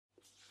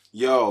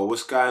Yo,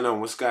 what's going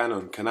on? What's going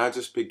on? Can I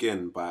just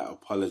begin by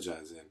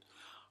apologizing?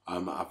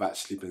 I've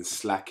actually been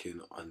slacking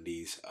on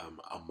these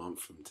a month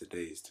from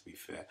today's, to be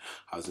fair.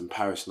 I was in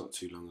Paris not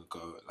too long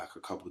ago, like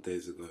a couple of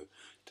days ago,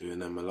 doing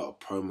them a lot of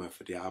promo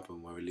for the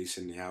album. We're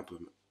releasing the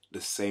album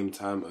the same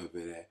time over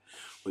there,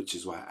 which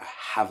is why I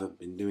haven't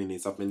been doing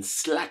this. I've been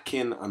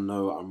slacking. I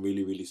know. I'm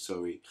really, really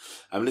sorry.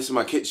 This is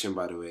my kitchen,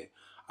 by the way.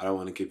 I don't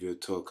want to give you a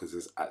tour because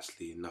there's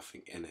actually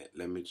nothing in it.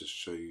 Let me just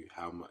show you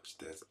how much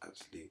there's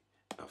actually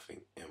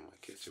nothing in my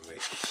kitchen. Wait.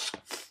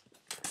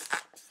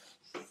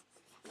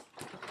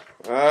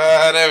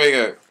 There we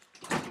go.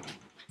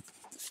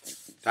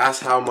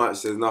 That's how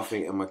much there's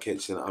nothing in my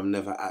kitchen. I'm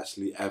never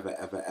actually ever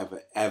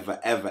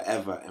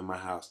in my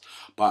house.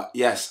 But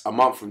yes, a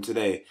month from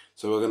today.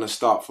 So we're going to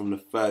start from the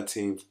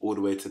 13th all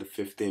the way to the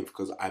 15th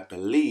because I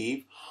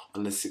believe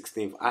on the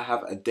 16th I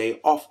have a day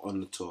off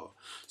on the tour.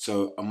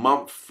 So a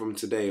month from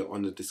today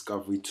on the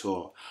Discovery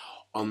tour.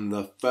 On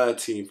the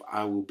 13th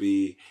I will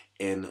be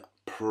in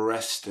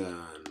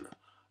Preston.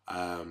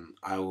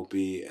 I will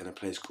be in a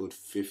place called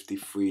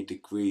 53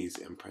 Degrees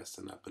in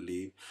Preston, I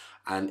believe,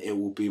 and it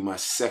will be my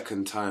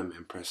second time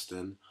in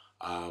Preston.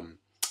 I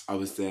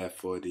was there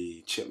for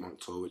the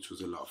Chipmunk tour, which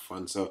was a lot of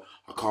fun, so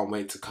I can't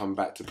wait to come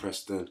back to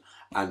Preston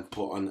and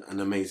put on an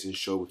amazing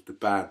show with the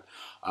band.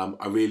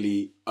 I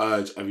really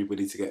urge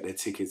everybody to get their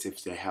tickets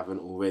if they haven't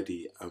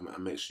already,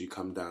 and make sure you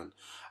come down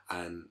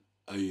and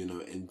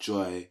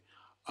enjoy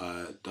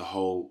the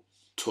whole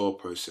tour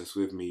process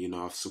with me.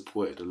 I've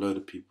supported a load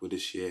of people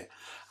this year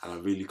and I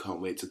really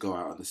can't wait to go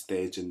out on the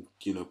stage and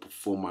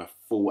perform my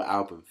full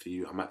album for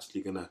you. I'm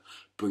actually gonna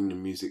bring the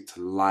music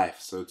to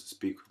life, so to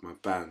speak, with my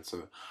band,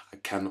 so I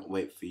cannot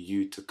wait for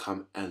you to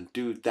come and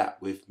do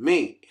that with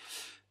me.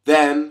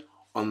 Then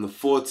on the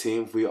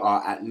 14th we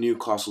are at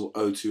Newcastle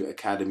O2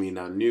 Academy.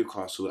 Now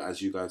Newcastle,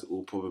 as you guys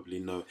all probably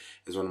know,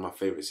 is one of my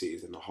favourite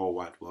cities in the whole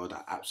wide world.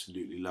 I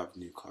absolutely love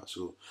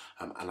Newcastle,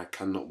 and I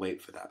cannot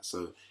wait for that.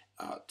 So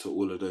to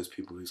all of those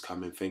people who's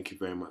coming, thank you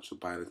very much for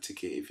buying a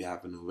ticket. If you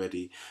haven't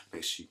already,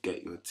 make sure you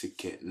get your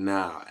ticket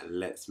now and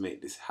let's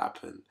make this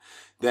happen.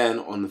 Then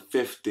on the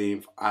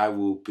 15th, I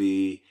will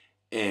be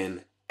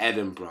in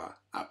Edinburgh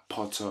at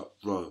Potter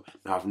Row.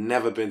 Now, I've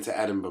never been to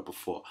Edinburgh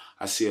before.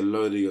 I see a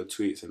load of your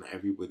tweets and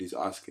everybody's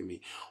asking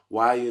me,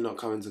 why are you not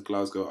coming to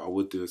Glasgow? I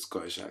would do a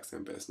Scottish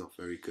accent, but it's not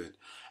very good.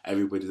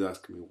 Everybody's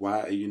asking me,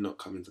 why are you not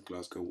coming to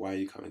Glasgow? Why are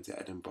you coming to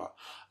Edinburgh?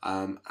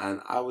 And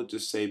I would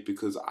just say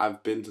because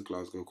I've been to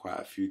Glasgow quite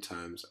a few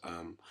times,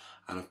 and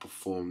I've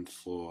performed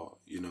for,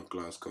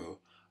 Glasgow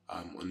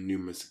on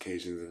numerous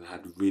occasions and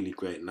had really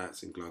great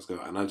nights in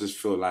Glasgow, and I just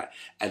feel like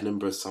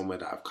Edinburgh is somewhere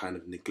that I've kind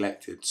of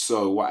neglected.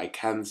 So what I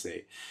can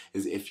say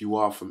is if you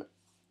are from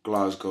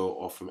Glasgow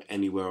or from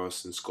anywhere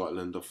else in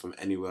Scotland or from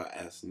anywhere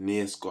else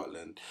near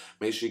Scotland,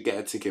 make sure you get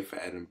a ticket for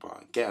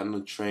Edinburgh. Get on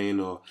the train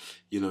or,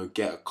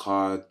 get a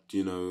car,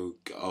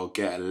 or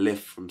get a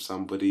lift from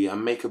somebody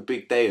and make a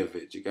big day of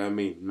it. Do you get what I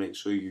mean? Make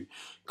sure you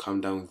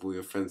come down with all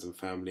your friends and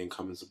family and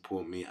come and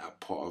support me at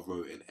Potter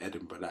Row in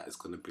Edinburgh. That is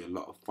going to be a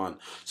lot of fun.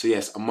 So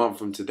yes, a month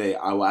from today,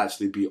 I will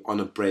actually be on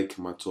a break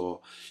in my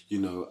tour,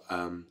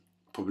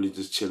 probably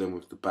just chilling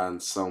with the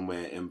band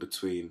somewhere in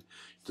between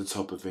the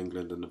top of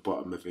England and the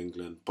bottom of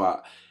England.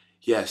 But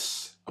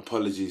yes,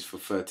 apologies for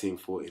 13,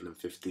 14 and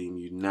 15.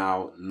 You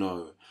now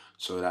know.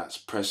 So that's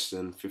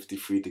Preston,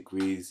 53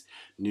 Degrees,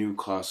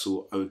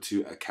 Newcastle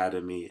O2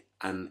 Academy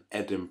and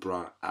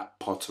Edinburgh at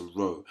Potter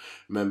Row.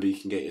 Remember, you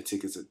can get your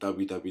tickets at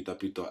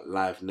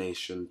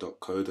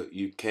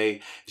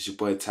www.livenation.co.uk. It's your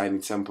boy Tinie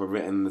Tempah,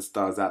 written in the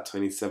stars, out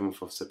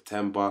 27th of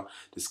September.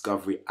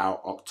 Discovery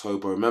out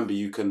October. Remember,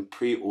 you can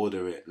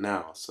pre-order it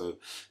now. So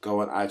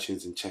go on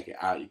iTunes and check it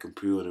out. You can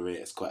pre-order it.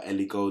 It's got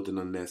Ellie Goulding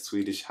on there,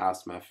 Swedish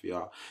House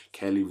Mafia,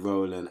 Kelly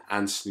Rowland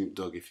and Snoop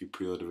Dogg if you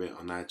pre-order it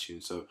on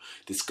iTunes. So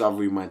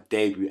Discovery, my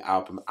debut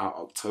album, out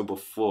October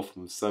 4th.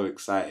 I'm so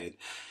excited.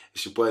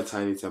 It's your boy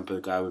Tinie Tempah,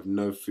 the guy with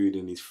no food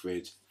in his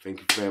fridge.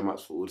 Thank you very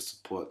much for all the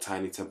support.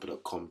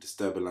 TinieTempah.com,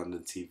 Disturber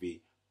London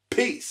TV.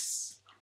 Peace!